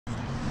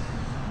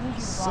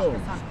So. No,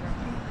 it's not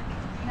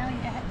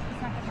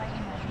good by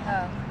email.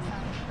 Oh.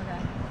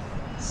 Okay.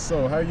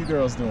 So, how are you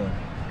girls doing?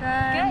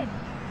 Good.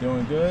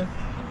 Doing good?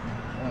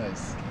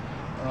 Nice.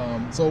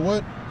 So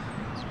what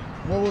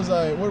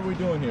are we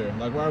doing here?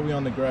 Like, why are we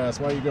on the grass?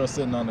 Why are you girls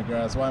sitting on the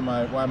grass? Why am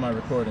I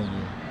recording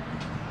you?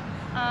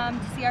 To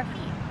see our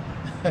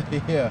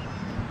feet. Yeah.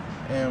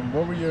 And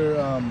what were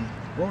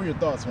your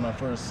thoughts when I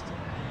first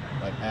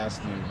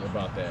asked you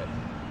about that,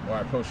 or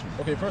I approached you?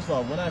 Okay, first of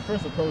all, when I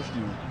first approached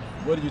you,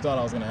 what did you thought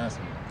I was gonna ask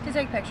you? To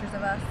take pictures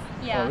of us.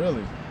 Yeah. Oh,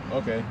 really?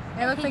 Okay.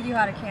 It looks like you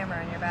had a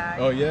camera in your bag.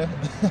 Oh, yeah?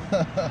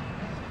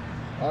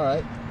 All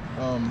right.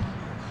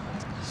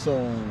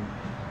 So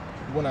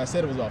when I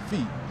said it was about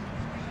feet,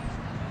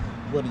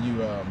 what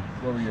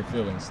were your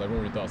feelings? Like, what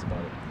were your thoughts about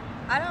it?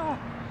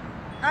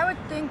 I would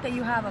think that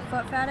you have a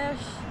foot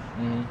fetish,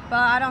 but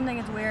I don't think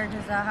it's weird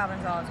because that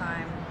happens all the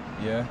time.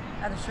 Yeah?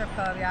 At the strip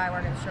club, yeah, I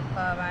work at the strip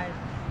club.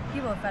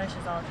 People have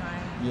fetishes all the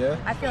time. Yeah?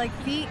 I feel like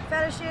feet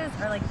fetishes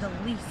are like the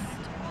least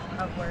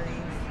of worries.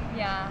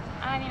 Yeah.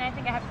 I mean, I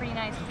think I have pretty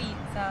nice feet,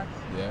 so.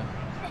 Yeah.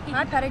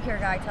 My pedicure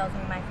guy tells me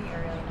my feet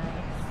are really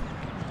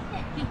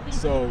nice.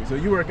 So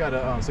you work at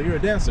a so you're a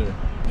dancer?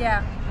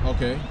 Yeah.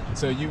 Okay.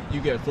 So you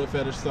get foot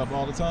fetish stuff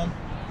all the time?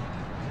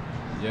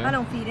 Yeah. I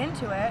don't feed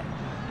into it,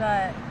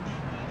 but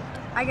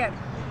I get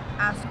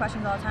asked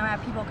questions all the time. I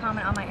have people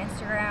comment on my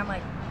Instagram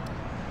like,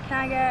 "Can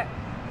I get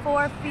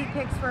 4 feet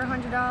pics for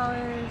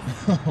 $100?"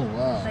 Oh,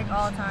 wow. Like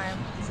all the time.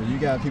 So you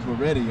got people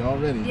ready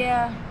already?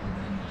 Yeah.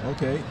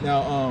 Okay.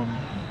 Now,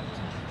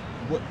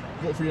 what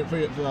for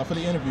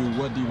the interview?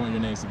 What do you want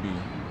your names to be?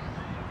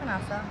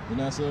 Vanessa.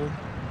 Vanessa.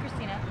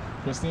 Christina.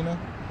 Christina?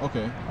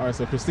 Okay. All right,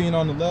 so Christina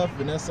on the left,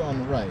 Vanessa on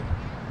the right.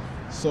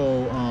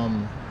 So,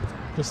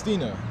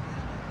 Christina,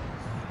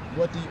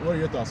 what are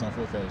your thoughts on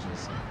foot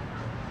fetishes?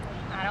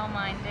 I don't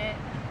mind it.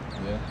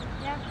 Yeah?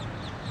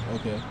 Yeah.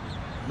 Okay.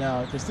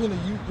 Now, Christina,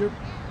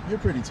 you're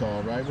pretty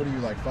tall, right? What are you,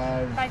 like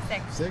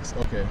 5'6". 6?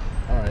 Okay.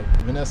 All right.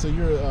 Vanessa,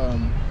 you're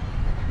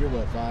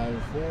what,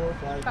 5'4",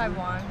 5'3"?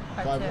 5'1",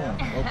 5'2".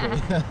 5'1". Okay.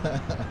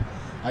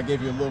 I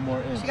gave you a little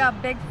more inch. She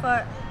got big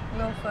foot,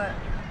 little foot.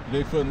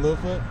 Big foot and little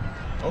foot?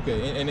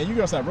 Okay, and then you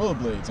guys have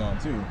rollerblades on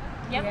too.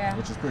 Yep. Yeah.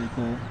 Which is pretty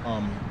cool.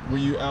 Were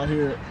you out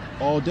here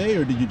all day,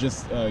 or did you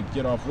just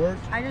get off work?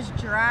 I just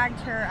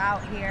dragged her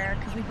out here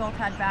because we both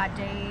had bad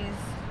days.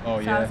 Oh,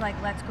 so yeah? I was like,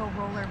 let's go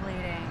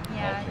rollerblading.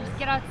 Yeah, Okay. just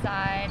get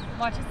outside,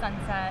 watch the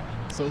sunset.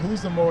 So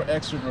who's the more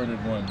extroverted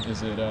one?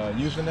 Is it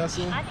you,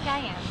 Vanessa? I think I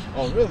am.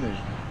 Oh, really?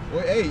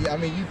 Well, hey, I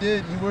mean, you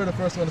were the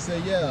first one to say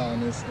yeah on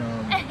this.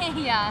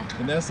 Yeah.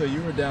 Vanessa,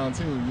 you were down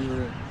too. You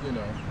were,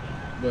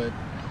 but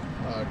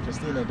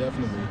Christina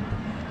definitely.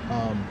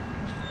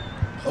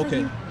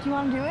 Okay. Do you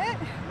want to do it?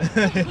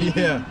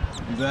 Yeah,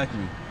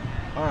 exactly.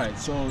 All right,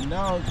 so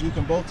now you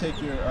can both take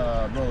your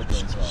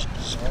rollerblades off.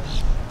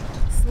 Right?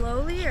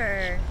 Slowly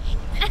or?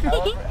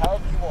 However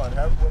you want,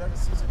 whatever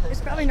suits your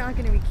It's probably not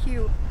going to be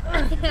cute.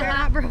 They're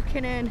not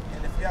broken in.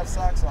 And if you have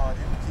socks on,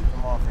 you can keep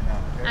them off for now.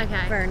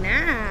 Okay. For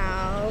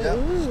now. Yep.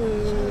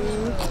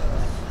 Ooh.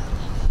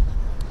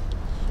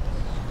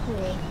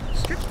 Cool.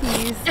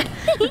 Striptease.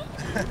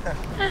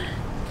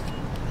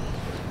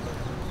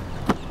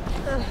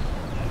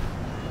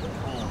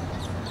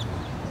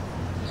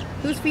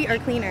 Whose feet are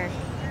cleaner?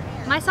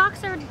 My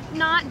socks are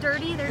not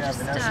dirty, they're just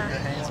Vanessa, your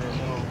hands are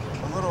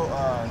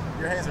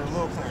your hands are a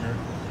little cleaner.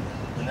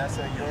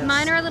 Vanessa, yours.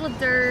 mine are a little And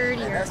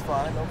dirtier. that's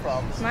fine, no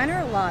problems. Mine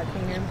are a lot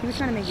cleaner. He was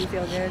trying to make you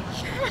feel good.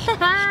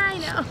 I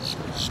know.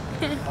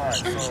 All right,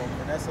 so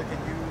Vanessa, can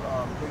you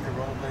put your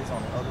rollerblades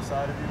on the other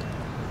side of you?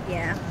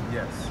 Yeah.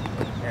 Yes.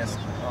 And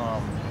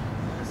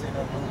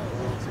Christina, move a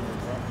little to the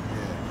front.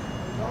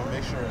 Yeah.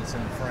 Make sure it's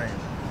in the frame.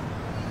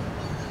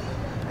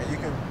 And you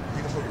can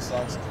put your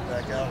socks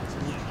back out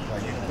too.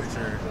 Like you can put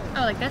your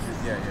Oh, like this?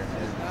 yeah.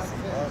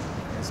 Feet up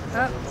and scoot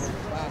over a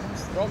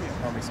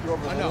little. Scoot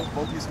over a little.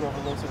 Both of you scoot over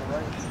a little to the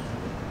right.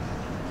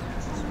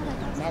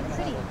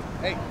 Pretty.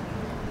 Hey,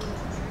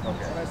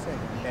 Okay. what I say?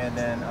 And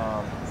then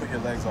put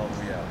your legs all the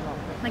way out.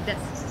 Like this.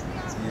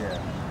 Yeah.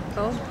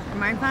 Oh, are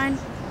mine fine?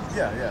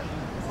 Yeah.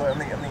 But I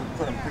mean,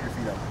 put your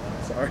feet up.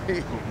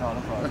 Sorry. No,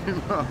 no problem.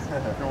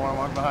 Don't want to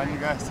walk behind you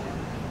guys.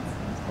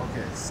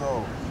 Okay,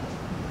 so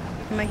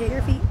Can I get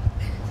your feet?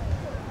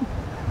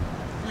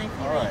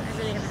 all right. I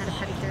really haven't had a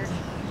pedicure.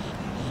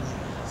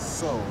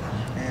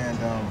 And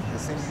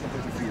Christina, you can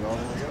put your feet all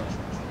the way up.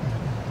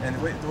 And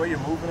the way you're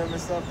moving them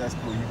and stuff, that's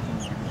cool. You can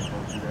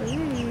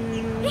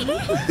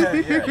both do that.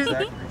 Yeah,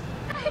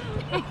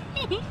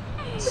 exactly.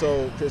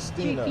 So,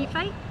 Christina. Feet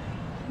fight?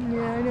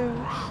 Yeah, I know.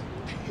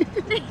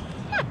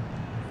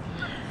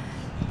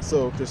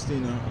 So,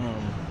 Christina,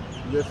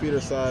 your feet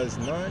are size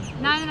 9?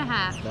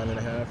 9.5.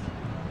 9.5.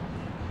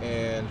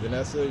 And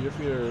Vanessa, your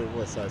feet are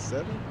what, size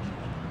 7?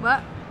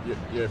 What?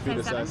 Your feet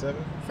are size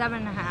 7?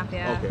 7.5,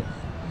 yeah. Okay.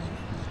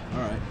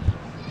 All right.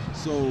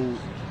 So,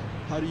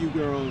 how do you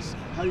girls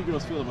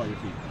feel about your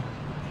feet?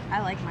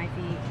 I like my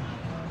feet.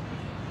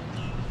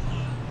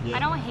 Yeah. I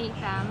don't hate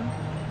them.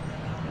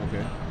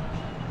 Okay.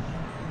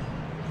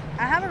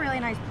 I have a really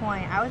nice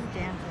point. I was a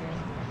dancer.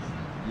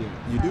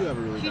 Yeah, you do have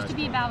a really She used nice to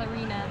be a point.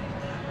 ballerina.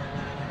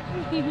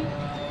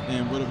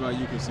 And what about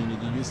you, Christina?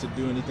 Do you used to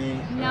do anything?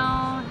 No,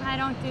 I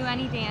don't do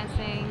any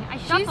dancing. I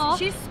shuffle.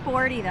 She's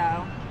sporty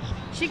though.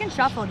 She can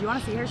shuffle. Do you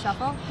want to see her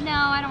shuffle? No,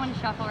 I don't want to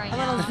shuffle right A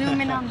now. little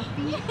zoom in on the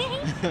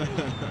feet.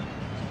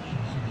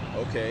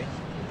 Okay.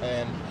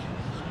 And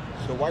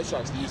the White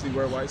Sox, do you usually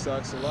wear White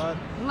Socks a lot?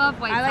 Love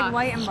white I socks. like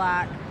white and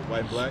black. White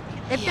and black?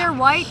 If they're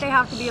white, they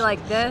have to be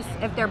like this.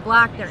 If they're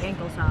black, they're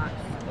ankle socks.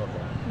 Okay.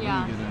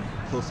 Yeah. Let me get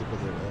a close up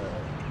of the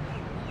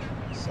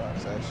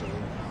socks, actually.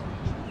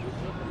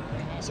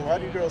 So how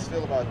do you girls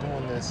feel about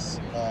doing this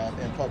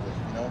in public,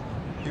 you know?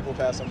 People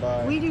passing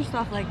by? We do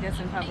stuff like this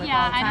in public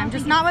Yeah, all the I time. don't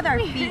Just think not with it's our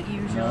weird. feet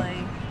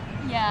usually.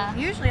 Yeah.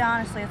 Usually,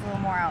 honestly, it's a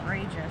little more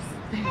outrageous.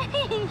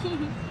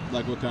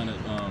 Like what kind of,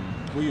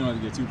 well, you don't have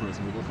to get too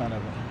personal, but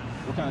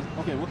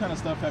what kind of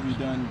stuff have you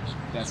done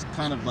that's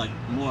kind of like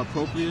more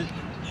appropriate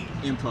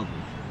in public?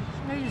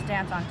 We just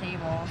dance on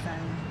tables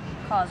and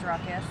cause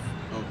ruckus.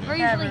 We're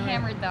Okay. usually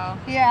hammered though.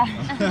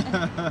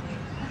 Yeah.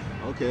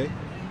 Okay.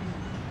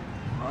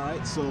 All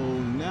right, so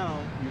now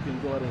you can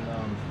go ahead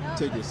and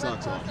take your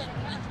socks off.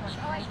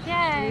 Okay.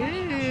 Yeah,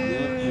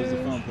 here's the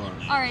fun part.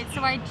 All right,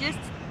 so I just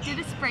did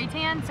a spray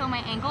tan, so my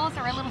ankles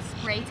are a little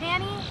spray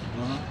tanny,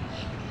 Uh-huh.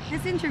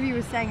 This interview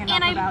is saying enough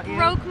and I about you.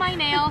 broke my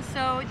nail,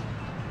 so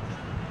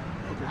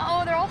Okay.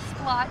 oh, they're all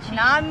splotchy.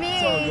 Not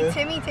It's all me. good.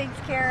 Timmy takes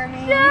care of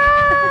me.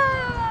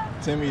 Yeah.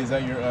 Timmy, is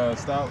that your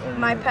style? Or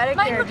My your- pedicure,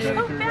 Mine looks dude.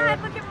 so Pedicure bad.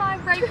 guy? Look at my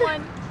right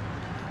one.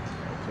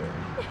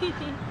 Okay.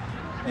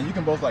 And you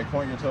can both like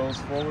point your toes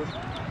forward.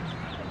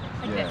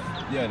 Like Yeah. this.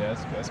 Yeah,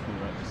 that's cool,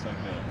 right? Just like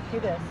that. Do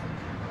this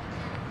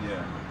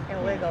Yeah.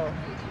 and wiggle.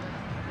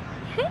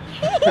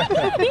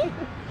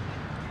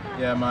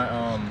 Yeah, my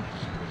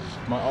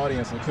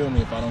audience will kill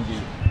me if I don't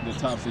get the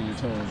tops of your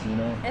toes, you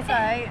know? It's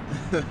alright.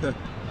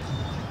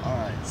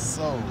 Alright,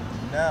 so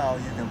now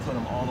you can put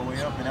them all the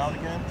way up and out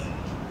again.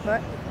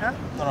 What? Huh?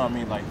 No, I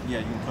mean like, yeah,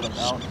 you can put them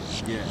out.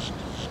 Yeah.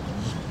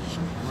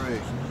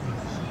 Great.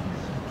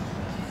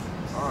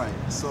 Alright,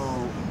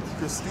 so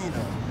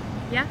Christina.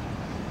 Yeah.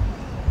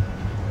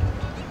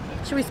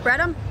 Should we spread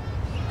them?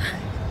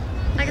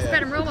 I can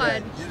spread them real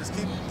wide. You just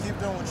keep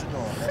doing what you're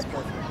doing. That's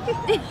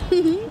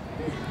perfect.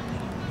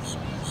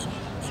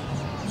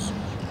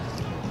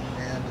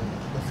 And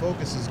the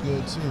focus is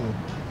good too.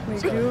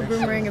 Wait, do a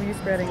boomerang of you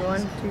spreading.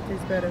 1, 2, 3,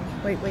 spread them.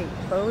 Wait,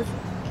 pose.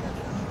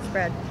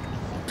 Spread.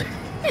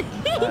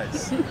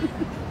 Nice.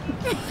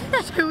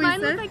 Should we Mine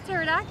sit? look like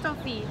pterodactyl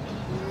feet.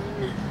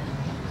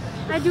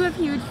 I do have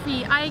huge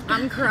feet.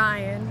 I'm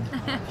crying.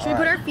 Should we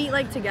put our feet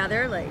like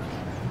together? Like,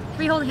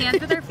 We hold hands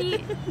with our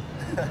feet.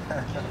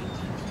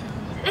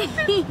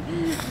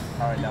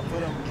 Alright, now put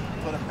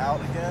them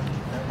out again.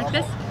 And Like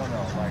this?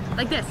 No,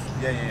 Like this.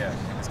 yeah.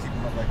 And just keep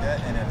them up like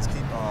that, and then just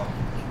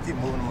keep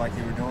moving them like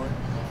you were doing,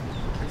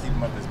 but keep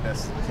them up as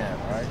best as you can.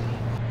 All right.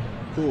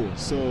 Cool.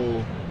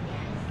 So,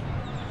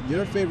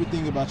 your favorite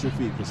thing about your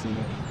feet,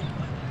 Christina?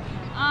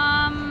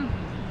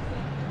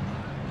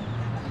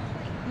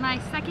 My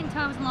second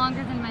toe is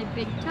longer than my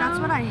big toe. that's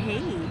what I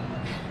hate.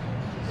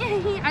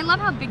 I love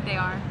how big they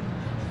are.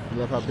 You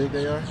love how big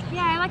they are?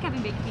 Yeah, I like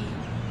having big feet.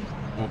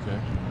 Okay.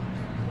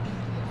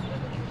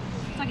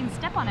 So I can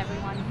step on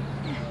everyone.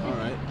 All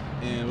right.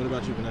 And what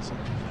about you, Vanessa?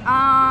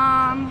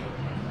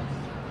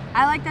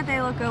 I like that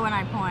they look good when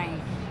I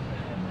point.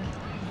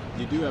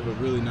 You do have a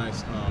really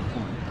nice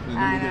point. And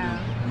I know.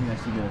 let me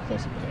actually get a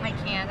close up of I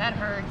that. can't, that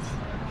hurts.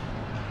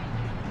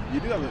 You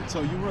do have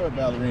so you were a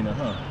ballerina,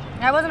 huh?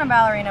 I wasn't a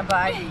ballerina, but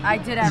I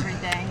did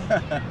everything.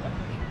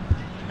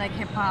 Like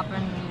hip hop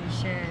and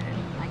shit,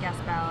 and I guess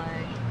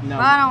ballet. Now-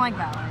 But I don't like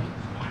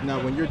ballet. Now,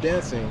 when you're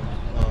dancing,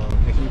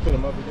 and can you put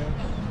them up again?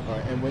 All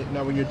right. And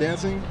when you're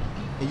dancing,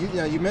 and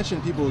you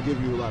mentioned people will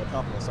give you a lot of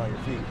compliments on your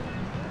feet,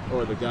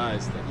 or the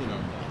guys that you know.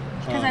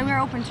 Because I wear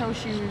open toe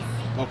shoes.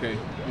 Okay.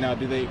 Now,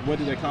 what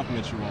do they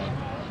compliment you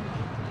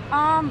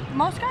on?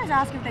 Most guys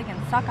ask if they can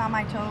suck on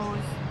my toes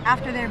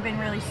after they've been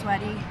really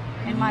sweaty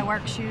in my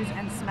work shoes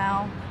and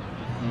smell.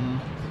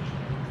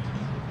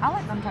 Mm-hmm. I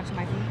let them touch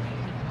my feet,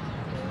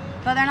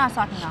 but they're not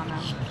sucking on them.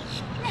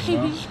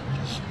 No?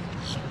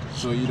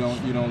 So you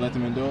don't let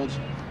them indulge?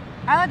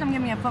 I let them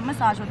give me a foot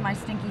massage with my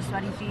stinky,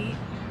 sweaty feet,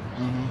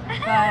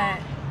 Mm-hmm. but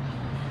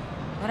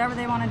whatever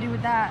they want to do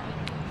with that.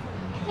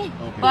 Okay.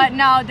 But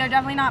no, they're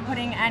definitely not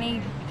putting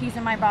any piece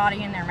of my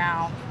body in their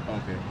mouth.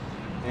 Okay.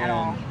 At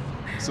all.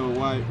 So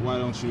why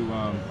don't you?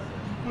 I'm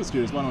just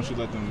curious. Why don't you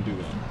let them do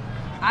that?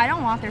 I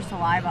don't want their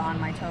saliva on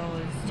my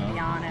toes, to No? be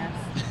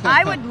honest.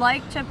 I would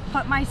like to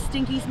put my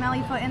stinky,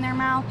 smelly foot in their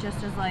mouth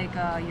just as like,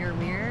 you're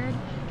weird.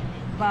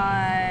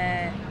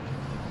 But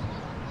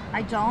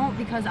I don't,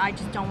 because I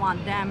just don't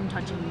want them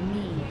touching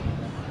me.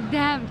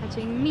 Them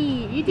touching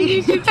me. You did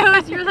use your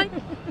toes. You're like,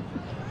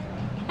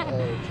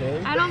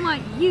 Okay. I don't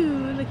want you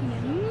looking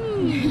at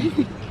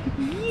me.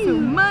 So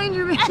mind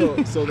your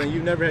business. So then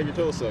you've never had your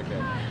toes sucked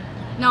in?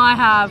 No, I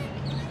have.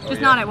 Just yeah?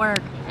 not at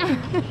work.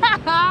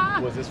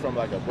 Was this from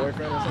like a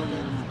boyfriend or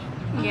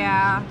something?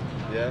 Yeah.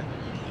 Yeah.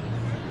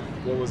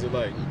 What was it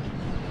like?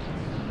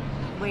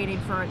 waiting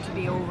for it to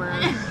be over.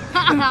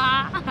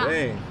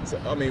 Dang. So,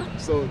 I mean,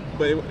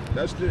 but it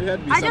had to be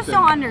something. I just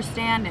don't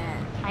understand it.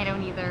 I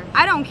don't either.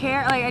 I don't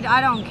care. Like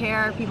I don't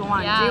care if people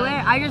want to Yeah. do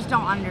it. I just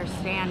don't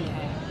understand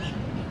it.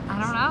 I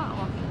don't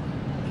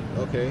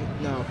know. Okay.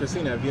 Now,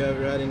 Christina, have you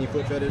ever had any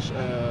foot fetish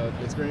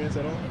experience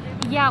at all?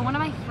 Yeah, one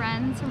of my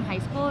friends from high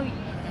school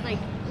like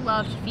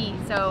loved feet,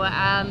 so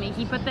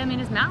he put them in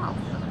his mouth.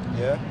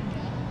 Yeah.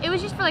 It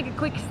was just for like a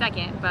quick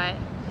second, but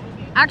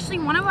Actually,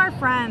 one of our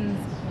friends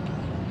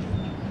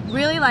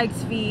really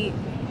likes feet,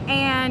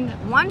 and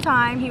one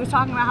time he was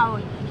talking about how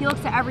he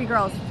looks at every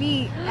girl's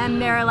feet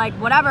and they're like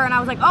whatever, and I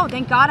was like, oh,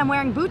 thank God I'm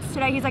wearing boots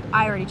today. He's like,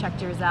 I already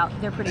checked yours out.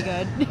 They're pretty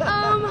good.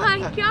 oh my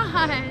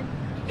God.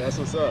 That's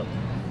what's up.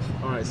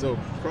 All right. So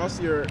cross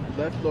your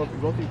left over.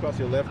 Both of you cross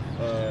your left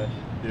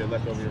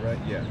over your right.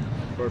 Yeah.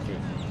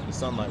 Perfect. The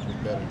sunlight will be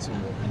better too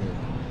over here.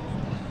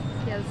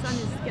 Yeah, the sun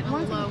is getting a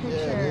little low.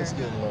 Yeah, it's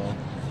getting low.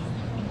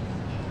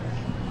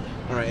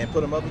 All right, and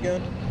put them up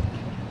again.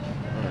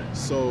 All right.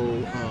 So,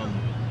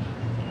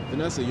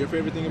 Vanessa, your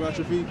favorite thing about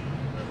your feet?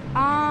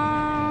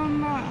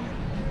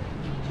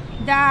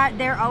 That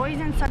they're always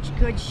in such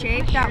good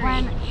shape that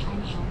when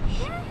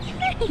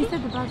he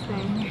said the best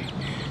thing.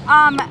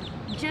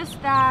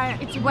 Just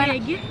that It's when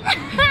wig.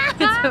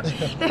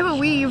 they have a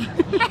weave.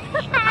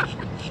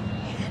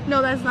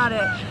 No, that's not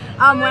it.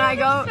 When I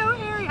go, so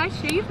hairy. I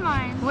shaved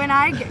mine. when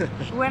I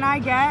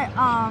get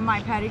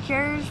my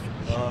pedicures,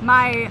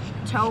 my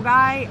toe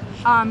guy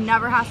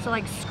never has to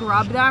like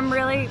scrub them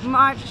really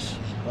much,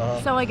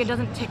 so like it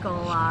doesn't tickle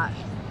a lot.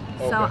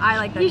 So Okay. I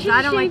like that. You 'cause should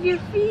I don't shave like your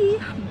feet.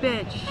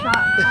 bitch. Shut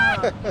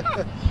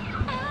up.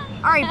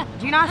 All right,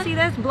 do you not see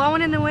this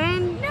blowing in the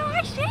wind? No,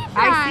 I shaved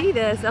I that. see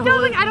this. Don't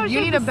look, I don't You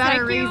shave need the a better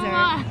second reason.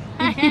 one.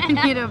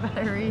 You need a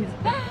better reason.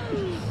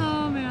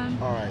 Oh man.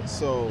 All right.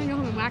 So, I know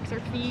how to wax our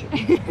feet.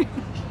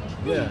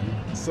 yeah.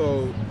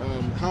 So,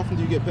 how often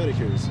do you get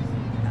pedicures?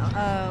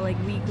 Like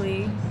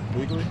weekly.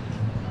 Weekly?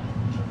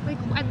 like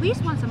at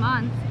least once a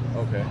month.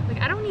 Okay. Like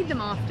I don't need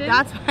them often.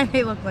 That's why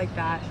they look like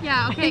that.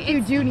 yeah. I Okay. think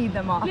you do need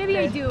them often. Maybe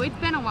I do. It's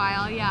been a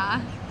while.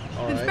 Yeah.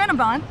 All It's right. been a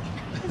month.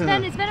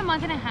 It's been a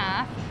month and a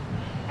half.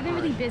 I've been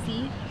really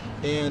busy.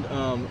 And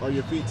are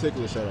your feet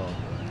ticklish at all?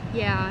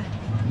 Yeah.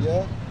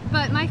 Yeah.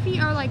 But my feet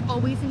are like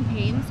always in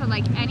pain, so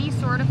like any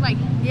sort of like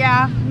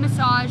Yeah.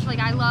 massage, like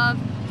I love.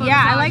 foot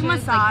Yeah, I like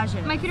massages.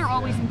 massages. My feet are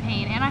always in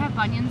pain, and I have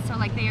bunions, so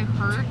like they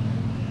hurt.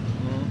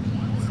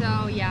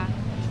 So yeah.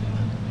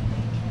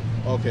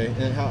 Okay.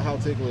 And how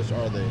ticklish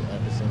are they,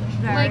 Christina?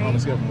 Very. On a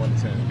scale from 1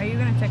 to 10. Are you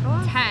gonna tickle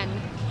us? 10.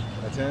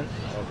 A 10?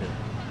 Okay.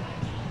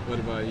 What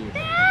about you?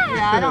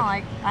 Yeah, I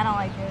don't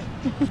like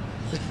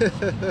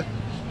it.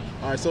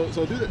 All right, so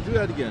do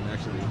that again,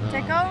 actually.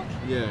 Tickle?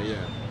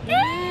 Yeah.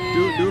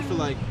 Do it for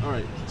like, all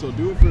right. So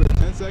do it for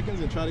 10 seconds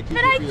and try to keep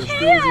your feet as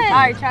still as you can. All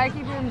right, try to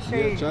keep them Yeah,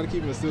 straight. try to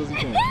keep them as still as you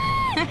can. I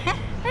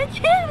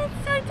can't. It's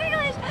so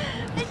ticklish.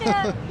 I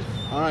can't.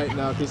 All right,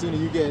 now Christina,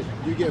 you get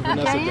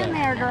Vanessa Get in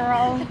back. there,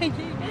 girl.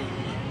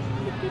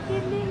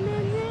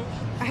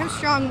 I have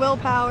strong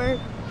willpower.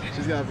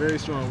 She's got very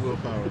strong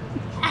willpower.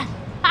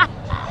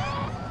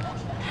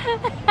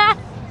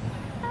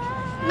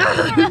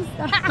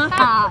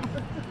 Stop.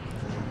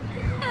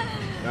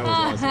 That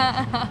was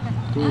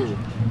awesome. Cool.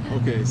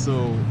 Okay,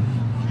 so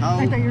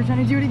I thought you were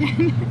trying to do it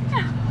again.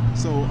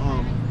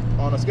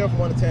 on a scale from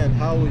 1 to 10,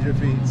 how would your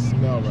feet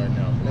smell right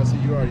now? Vanessa,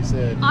 you already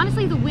said.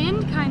 Honestly, the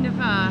wind kind of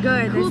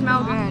Good. They cooled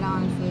smell them off. good,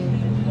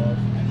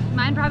 honestly.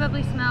 Mine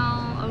probably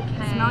smell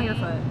okay. Smell your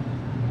foot.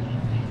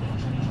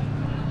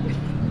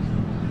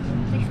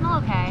 They smell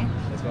okay.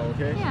 That smell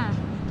okay? Yeah.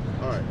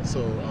 All right,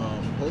 so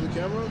hold the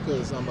camera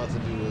because I'm about to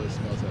do a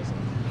smell test.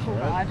 Oh All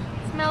right?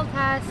 God. Smell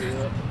test.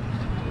 Yeah.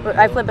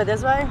 I flip it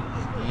this way.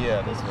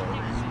 Yeah, this way.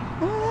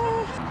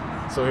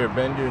 So here,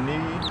 bend your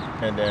knee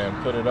and then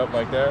put it up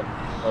like that.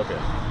 Okay.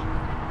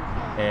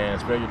 And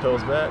spread your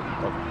toes back.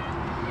 Okay.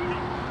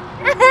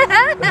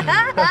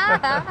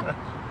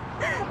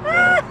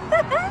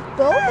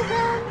 Both of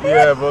them.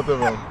 Yeah, both of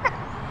them.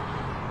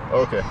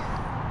 Okay.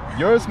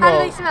 Yours smell.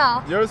 How do they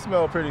smell? Yours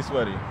smell pretty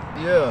sweaty.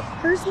 Yeah.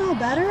 Hers smell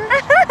better.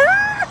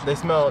 They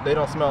smell. They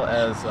don't smell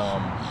as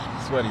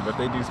sweaty, but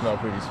they do smell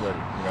pretty sweaty.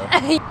 You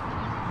know.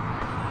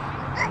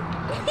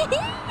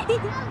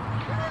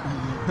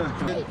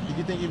 Do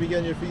you think you'd be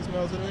getting your feet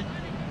smelled today?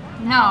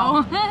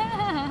 No.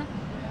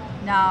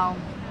 No.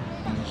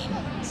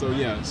 So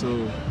yeah.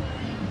 So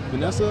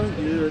Vanessa,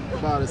 you're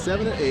about a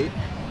 7 or 8.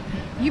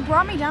 You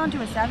brought me down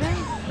to a 7.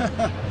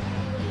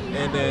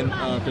 And then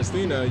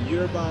Christina,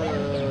 you're about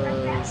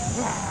a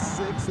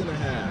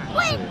 6.5.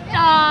 Wait.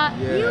 Yeah.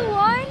 You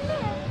won?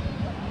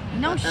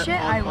 No shit,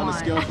 I won. On a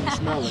scale from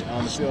smelling,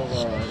 on a scale of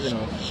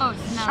Oh,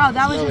 smell. Oh,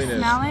 that was just smelliness.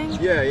 smelling?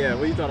 Yeah.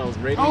 What you thought I was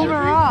rating your feet?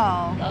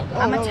 Overall,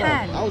 I'm a no.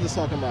 10. I was just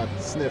talking about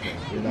sniffing.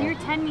 You know. Your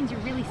 10 means you're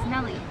really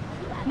smelly.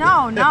 No,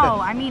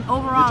 I mean You're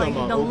overall, talking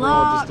like about the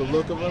overall, look. just the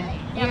look of them.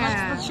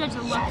 Yeah. Let's judge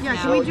the look. Yeah,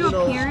 now. can we do you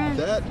know, appearance?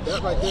 That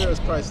right there is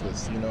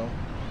priceless. You know,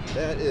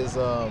 that is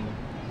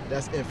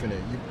that's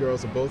infinite. You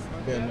girls have both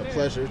been a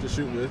pleasure to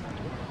shoot with.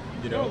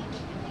 You know,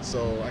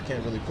 So I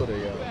can't really put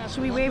a.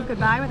 Should we wave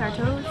goodbye with our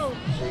toes?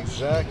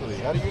 Exactly.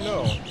 How do you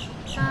know?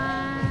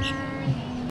 Bye.